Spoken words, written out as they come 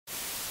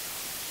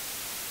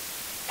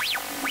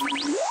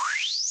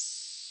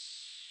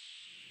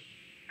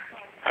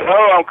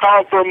Hello, I'm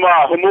calling from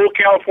Humboldt,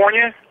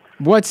 California.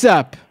 What's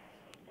up?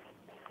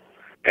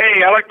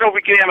 Hey, I'd like to know if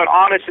we can have an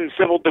honest and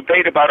civil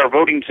debate about our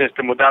voting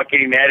system without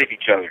getting mad at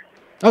each other.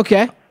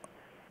 Okay.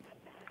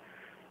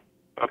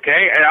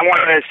 Okay, and I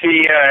wanted to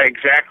see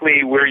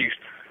exactly where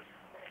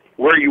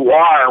you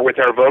are with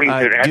our voting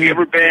system. Have you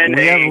ever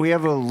been we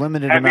have a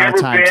limited amount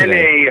of time today. Have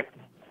you ever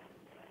been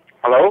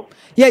hello?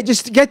 Yeah,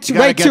 just get to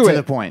right to it.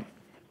 The point.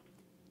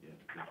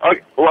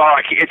 Well,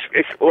 I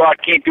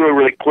can't do it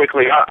really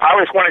quickly. I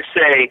just want to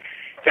say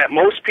that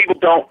most people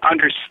don't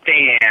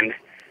understand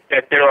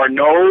that there are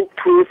no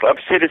proof of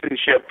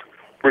citizenship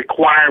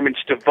requirements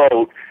to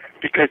vote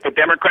because the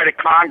Democratic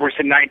Congress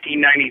in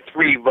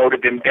 1993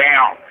 voted them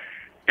down.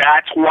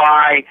 That's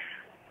why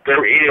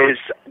there is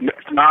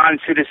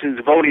non-citizens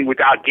voting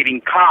without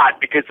getting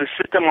caught, because the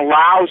system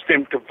allows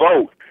them to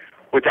vote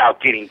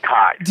without getting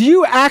caught. Do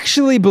you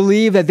actually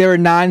believe that there are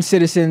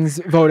non-citizens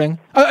voting?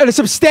 A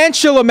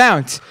substantial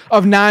amount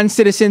of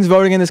non-citizens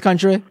voting in this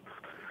country?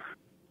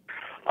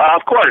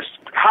 Of course.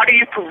 How do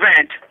you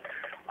prevent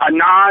a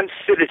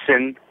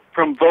non-citizen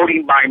from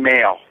voting by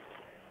mail?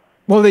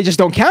 Well, they just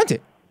don't count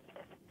it.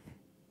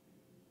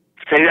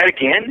 Say that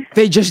again?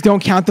 They just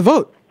don't count the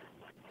vote.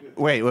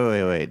 Wait.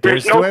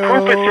 There's no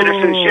proof of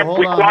citizenship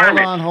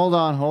requirement.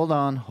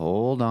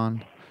 Hold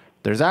on.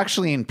 There's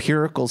actually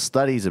empirical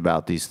studies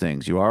about these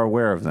things. You are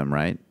aware of them,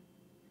 right?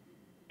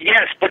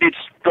 Yes, but it's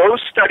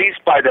those studies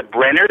by the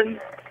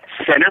Brennan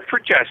Center for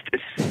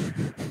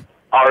Justice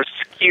are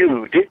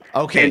skewed.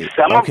 Okay. And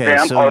some of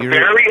them are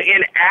very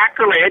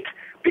inaccurate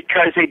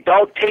because they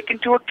don't take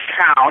into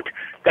account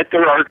that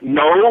there are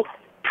no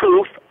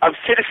proof of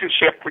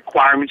citizenship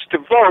requirements to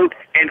vote,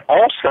 and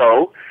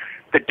also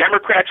the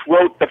Democrats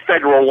wrote the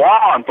federal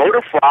law on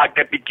voter fraud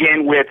that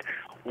begin with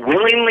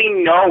willingly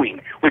knowing,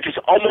 which is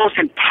almost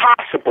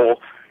impossible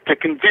to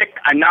convict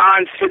a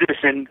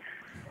non-citizen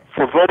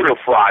for voter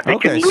fraud. They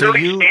can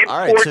literally stand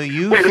for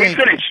it. Wait, let me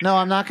finish. No,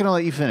 I'm not going to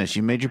let you finish.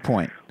 You made your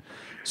point.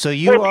 So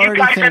you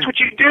guys, that's what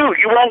you do.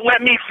 You won't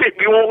let me fit.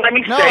 You won't let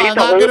me say the whole point.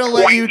 No, I'm not going to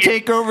let you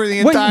take over the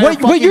entire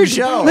fucking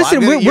show. Listen,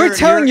 we're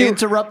telling you. You're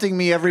interrupting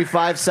me every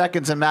 5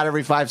 seconds and not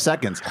every 5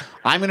 seconds.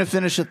 I'm going to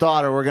finish a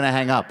thought or we're going to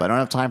hang up. I don't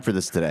have time for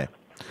this today.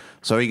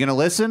 So are you going to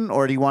listen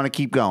or do you want to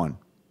keep going?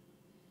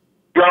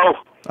 Go.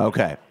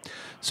 Okay.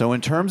 So in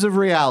terms of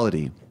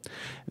reality,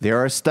 there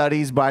are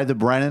studies by the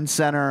Brennan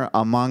Center,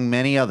 among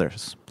many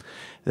others,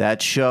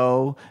 that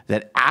show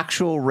that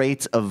actual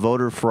rates of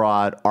voter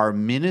fraud are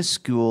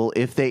minuscule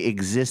if they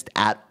exist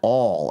at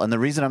all. And the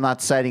reason I'm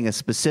not citing a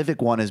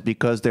specific one is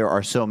because there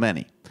are so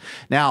many.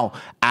 Now,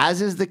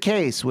 as is the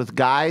case with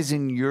guys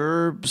in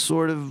your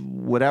sort of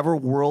whatever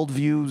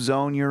worldview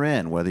zone you're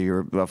in, whether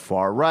you're a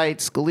far right,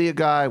 Scalia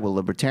guy, well,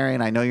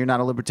 libertarian, I know you're not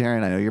a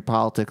libertarian, I know your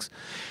politics.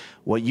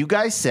 What you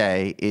guys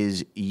say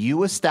is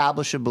you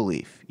establish a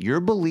belief.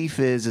 Your belief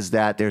is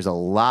that there's a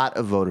lot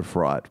of voter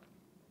fraud.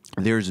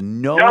 There's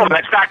no,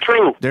 that's not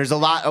true. There's a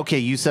lot. Okay,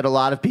 you said a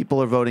lot of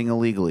people are voting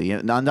illegally.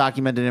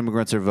 Undocumented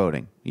immigrants are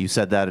voting. You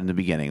said that in the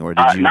beginning, or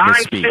did you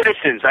misspeak?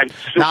 Non-citizens. I'm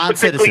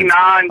specifically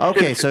non-citizens.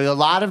 Okay, so a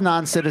lot of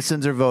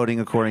non-citizens are voting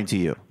according to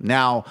you.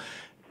 Now,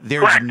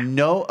 there's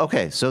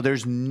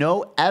there's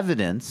no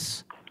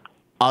evidence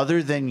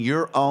other than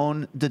your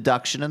own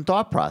deduction and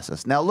thought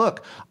process. Now,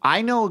 look,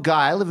 I know a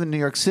guy, I live in New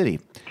York City.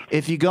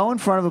 If you go in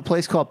front of a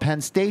place called Penn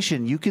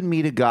Station, you can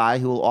meet a guy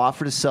who will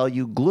offer to sell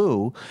you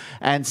glue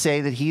and say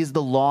that he's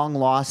the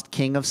long-lost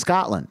king of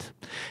Scotland.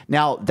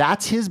 Now,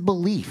 that's his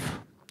belief.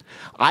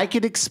 I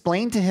could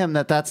explain to him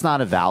that that's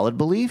not a valid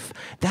belief.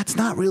 That's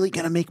not really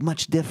going to make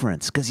much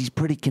difference because he's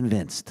pretty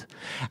convinced.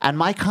 And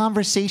my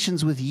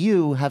conversations with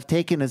you have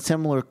taken a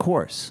similar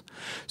course.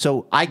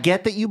 So I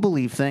get that you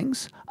believe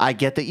things. I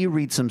get that you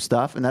read some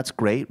stuff, and that's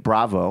great.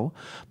 Bravo.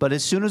 But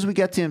as soon as we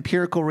get to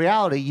empirical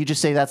reality, you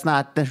just say that's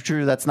not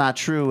true, that's not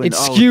true. And,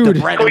 it's skewed.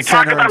 Can we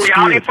talk about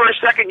reality for a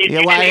second? You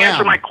didn't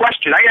answer my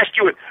question. I asked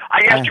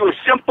you a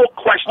simple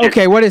question.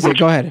 Okay, what is it?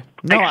 Go ahead.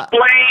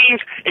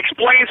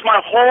 Explains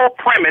my whole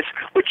premise,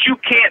 which you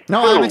can't prove.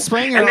 I'm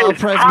explaining your whole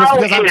premise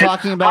because I'm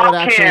talking about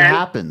what actually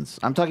happens.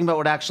 I'm talking about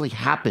what actually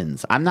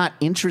happens. I'm not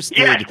interested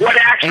in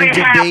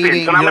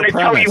debating your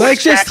premise.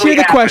 Let's just hear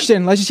the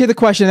question. Let's just hear the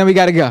question, then we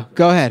got to go.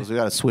 Go ahead. We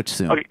got to switch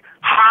soon. Okay.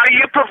 How do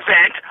you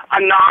prevent a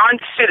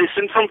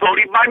non-citizen from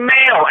voting by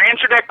mail?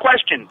 Answer that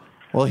question.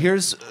 Well,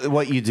 here's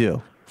what you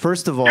do.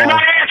 First of all, you're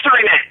not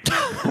answering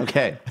it.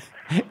 Okay.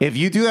 If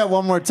you do that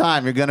one more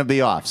time, you're going to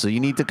be off. So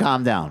you need to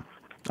calm down.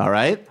 All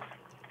right?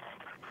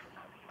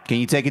 Can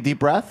you take a deep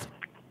breath?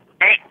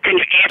 Can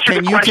you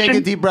answer the question? Can you take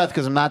a deep breath?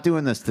 Because I'm not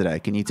doing this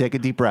today. Can you take a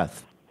deep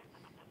breath?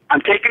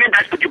 I'm taking a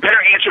breath, but you better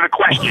answer the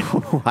question.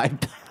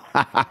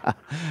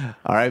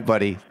 All right,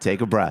 buddy. Take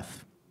a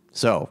breath.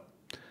 So,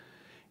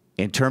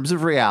 in terms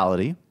of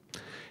reality,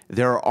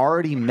 there are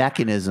already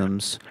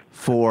mechanisms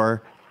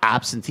for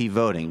absentee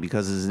voting,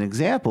 because as an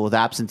example, with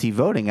absentee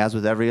voting, as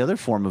with every other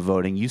form of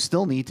voting, you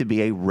still need to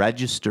be a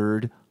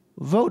registered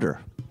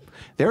voter.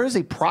 There is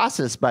a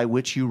process by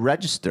which you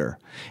register.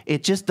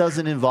 It just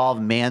doesn't involve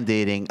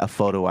mandating a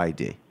photo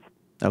ID.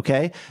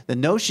 Okay? The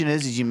notion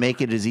is you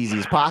make it as easy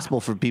as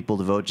possible for people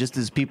to vote, just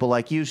as people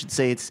like you should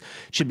say it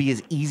should be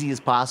as easy as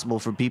possible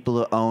for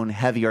people to own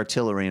heavy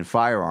artillery and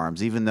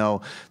firearms, even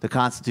though the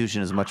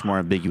Constitution is much more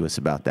ambiguous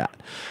about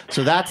that.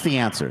 So that's the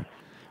answer.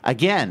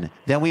 Again,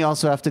 then we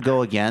also have to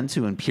go again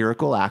to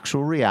empirical,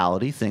 actual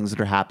reality, things that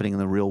are happening in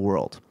the real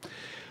world.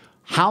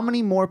 How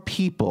many more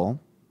people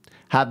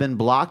have been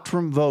blocked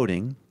from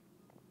voting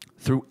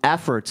through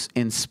efforts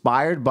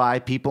inspired by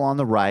people on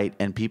the right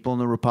and people on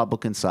the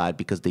Republican side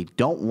because they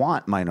don't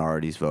want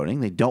minorities voting,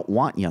 they don't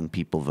want young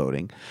people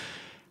voting?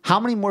 How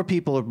many more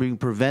people are being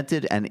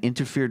prevented and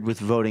interfered with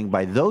voting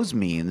by those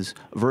means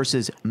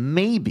versus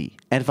maybe,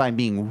 and if I'm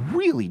being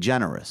really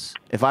generous,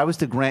 if I was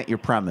to grant your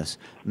premise,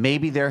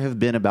 maybe there have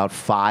been about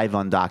 5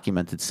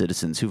 undocumented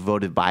citizens who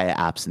voted via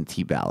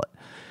absentee ballot.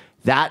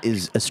 That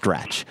is a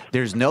stretch.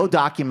 There's no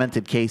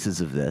documented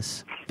cases of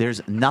this.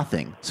 There's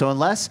nothing. So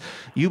unless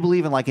you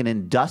believe in like an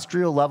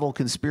industrial level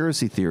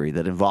conspiracy theory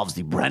that involves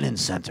the Brennan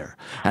Center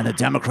and the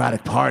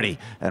Democratic Party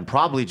and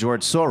probably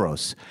George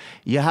Soros,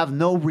 you have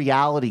no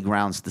reality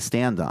grounds to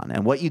stand on.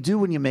 And what you do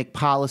when you make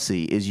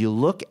policy is you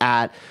look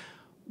at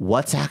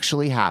what's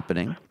actually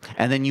happening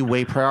and then you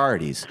weigh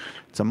priorities.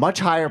 It's a much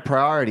higher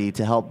priority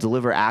to help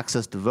deliver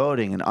access to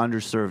voting in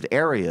underserved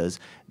areas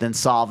than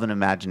solve an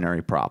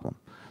imaginary problem.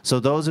 So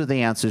those are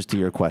the answers to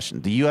your question.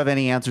 Do you have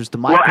any answers to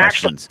my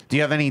questions? Do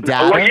you have any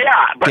data? Well, yeah.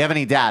 But, do you have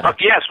any data?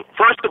 Yes.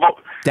 First of all,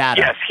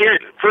 data. Yes. Here,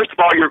 first of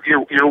all, you're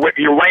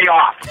way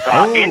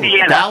off.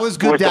 Indiana that was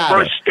good was data. the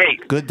first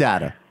state. Good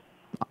data.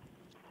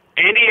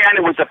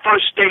 Indiana was the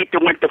first state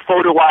that went to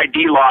photo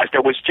ID laws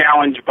that was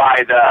challenged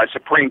by the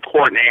Supreme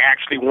Court, and they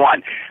actually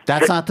won.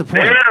 That's not the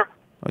point.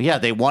 Oh, yeah,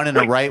 they won in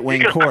a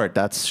right-wing court.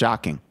 That's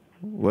shocking.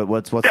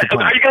 What's the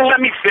point? Are you going to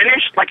let me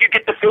finish? Like you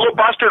get the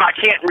filibuster and I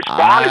can't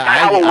respond? Is that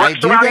how it works around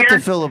here? I do get the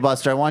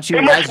filibuster. I want you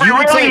to answer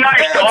my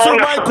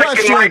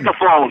question.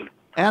 Microphone.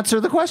 Answer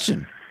the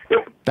question.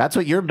 That's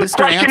what you're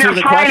Mr. Answer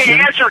the question.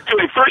 Answer to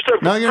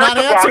it. No, you're not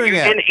answering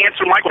it. You didn't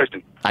answer my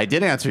question. I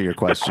did answer your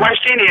question. The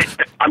question is,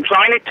 I'm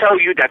trying to tell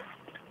you that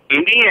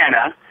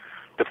Indiana,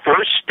 the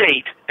first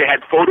state that had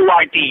photo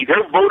ID,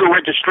 their voter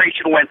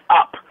registration went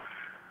up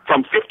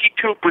from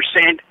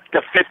 52%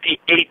 to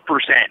 58%.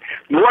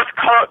 North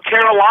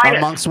Carolina.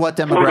 Amongst what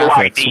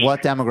demographics?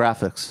 What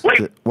demographics?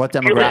 Wait, what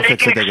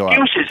demographics did they go up?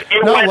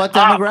 No, what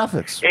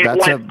demographics?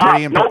 That's a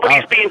pretty important.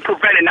 Nobody's being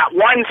prevented. Not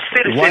one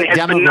citizen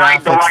has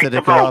denied the right did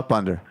it to go vote. up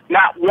under?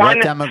 Not one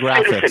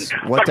demographics? citizen.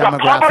 What but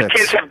demographics?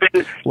 Republicans have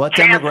been What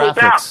canceled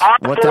demographics?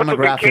 out. What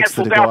demographics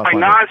did it go up by under?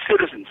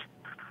 non-citizens.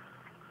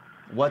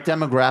 What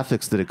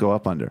demographics did it go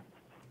up under?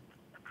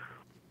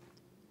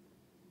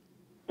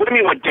 What do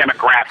you mean what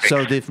demographics? So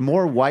if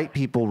more white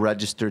people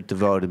registered to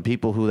vote and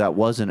people who that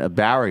wasn't a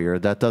barrier,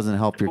 that doesn't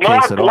help your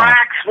case at all. More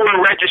blacks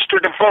were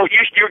registered to vote.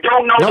 You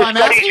don't know the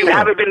studies. You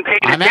haven't been paying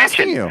attention. I'm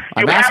asking you.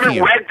 You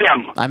haven't read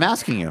them. I'm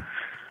asking you.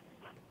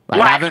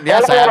 I haven't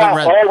read.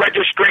 All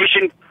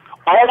registration.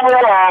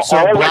 Overall, so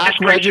all black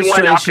registration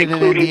went up, in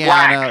Indiana.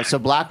 blacks. So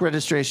black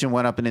registration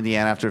went up in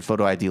Indiana after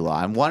photo ID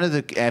law. And one of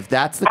the, if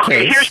that's the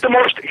okay, case, here's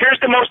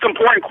the most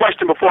important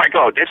question before I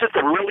go. This is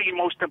the really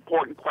most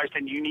important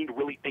question you need to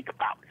really think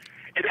about.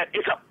 Is that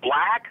is a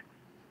black,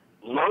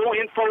 low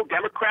info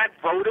Democrat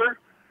voter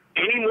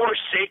any more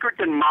sacred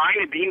than mine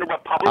and being a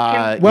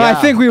Republican? Well, yeah.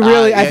 I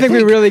think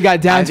we really got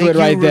down to it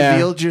right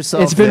there.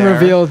 It's been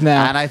revealed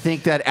now, and I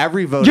think that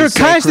every vote. Your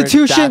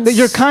Constitution,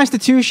 your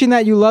Constitution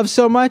that you love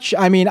so much.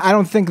 I mean, I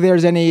don't think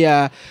there's any. You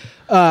said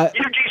that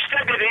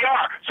they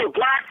are. So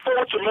black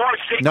votes are more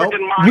sacred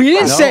than mine. We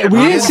didn't say. We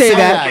didn't say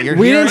that.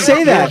 We didn't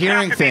say that. You're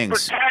hearing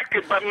things.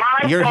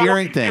 You're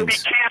hearing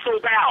things.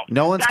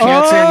 No one's That's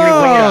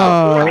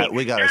canceling your vote.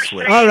 We got to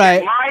switch. All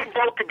right. My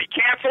vote could be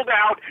canceled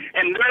out,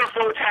 and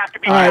their votes have to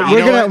be. All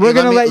right, we're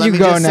gonna let you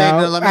go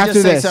now. Let me after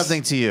just say this.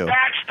 something to you. That's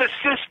the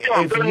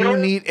system.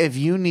 If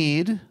you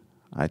need,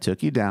 I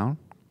took you down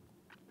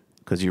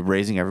because you're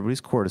raising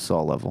everybody's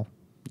cortisol level.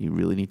 You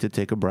really need to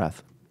take a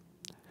breath.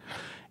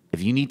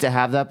 If you need to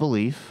have that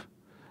belief,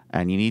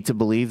 and you need to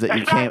believe that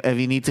you came, if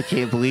you need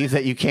to believe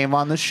that you came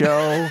on the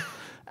show,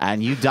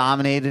 and you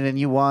dominated and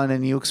you won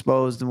and you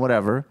exposed and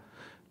whatever,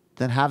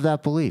 then have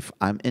that belief.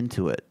 I'm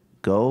into it.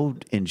 Go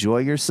enjoy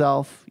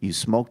yourself. You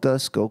smoked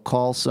us. Go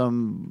call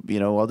some,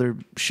 other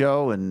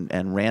show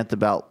and rant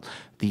about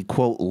the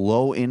quote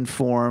low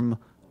inform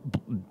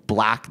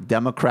black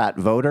Democrat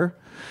voter,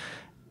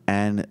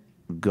 and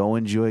go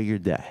enjoy your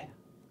day.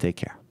 Take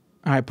care.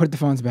 All right, put the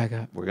phones back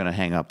up. We're gonna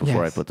hang up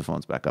before I put the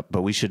phones back up,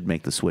 but we should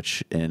make the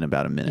switch in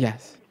about a minute.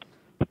 Yes.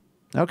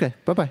 Okay.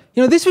 Bye-bye.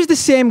 This was the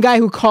same guy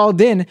who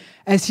called in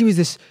as he was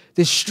this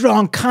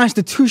strong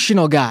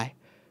constitutional guy.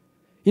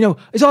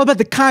 It's all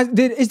about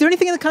is there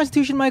anything in the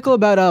Constitution, Michael,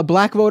 about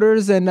black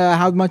voters and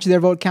how much their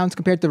vote counts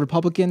compared to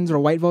Republicans or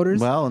white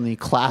voters? Well, in the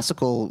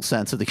classical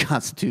sense of the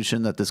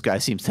Constitution, that this guy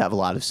seems to have a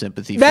lot of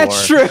sympathy for.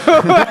 That's true.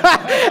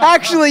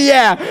 Actually,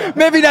 yeah.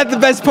 Maybe not the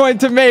best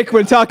point to make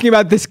when talking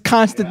about this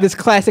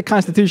classic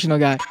constitutional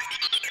guy.